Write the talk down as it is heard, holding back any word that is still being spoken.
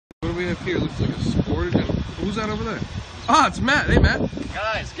What do we have here? Looks like a Sportage. Who's that over there? Ah, it's Matt. Hey, Matt.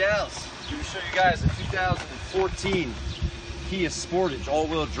 Guys, gals, I'm going to show you guys a 2014 Kia Sportage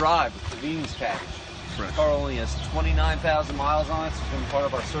all-wheel drive with convenience package. Fresh. The car only has 29,000 miles on it, so it's been part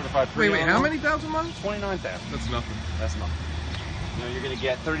of our certified pre-owned. Wait, how many thousand miles? 29,000. That's nothing. That's nothing. You know, you're going to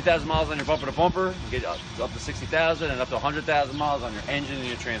get 30,000 miles on your bumper to bumper, you get up to 60,000 and up to 100,000 miles on your engine and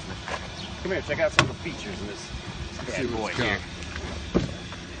your transmission. Come here, check out some of the features in this bad boy here.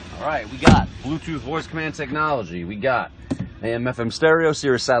 All right, we got Bluetooth voice command technology. We got AM/FM stereo,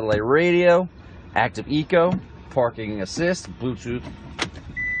 Sirius satellite radio, active eco, parking assist, Bluetooth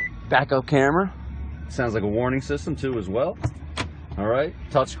backup camera. Sounds like a warning system too as well. All right,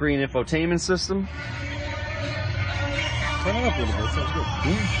 touchscreen infotainment system. Turn it up a little bit. Sounds good.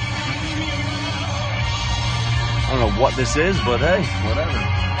 I don't know what this is, but hey, whatever.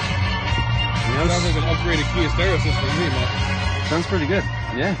 You know, sounds like an upgraded Kia stereo system to me, man. Sounds pretty good.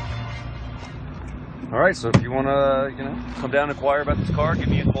 Yeah. All right, so if you want to, come down and inquire about this car, give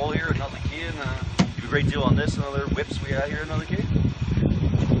me a call here at Nutley Kia, and give a great deal on this and other whips we got here at Nutley Kia.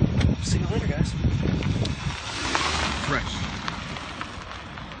 See you later, guys. Fresh.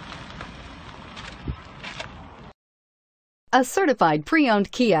 A certified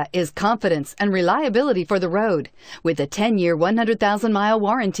pre-owned Kia is confidence and reliability for the road. With a 10-year, 100,000-mile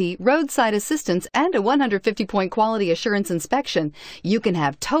warranty, roadside assistance, and a 150-point quality assurance inspection, you can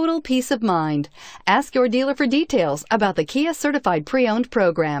have total peace of mind. Ask your dealer for details about the Kia Certified Pre-Owned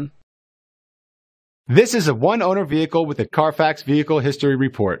program. This is a one-owner vehicle with a Carfax Vehicle History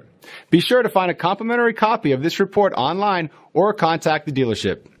Report. Be sure to find a complimentary copy of this report online or contact the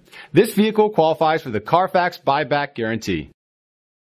dealership. This vehicle qualifies for the Carfax Buyback Guarantee.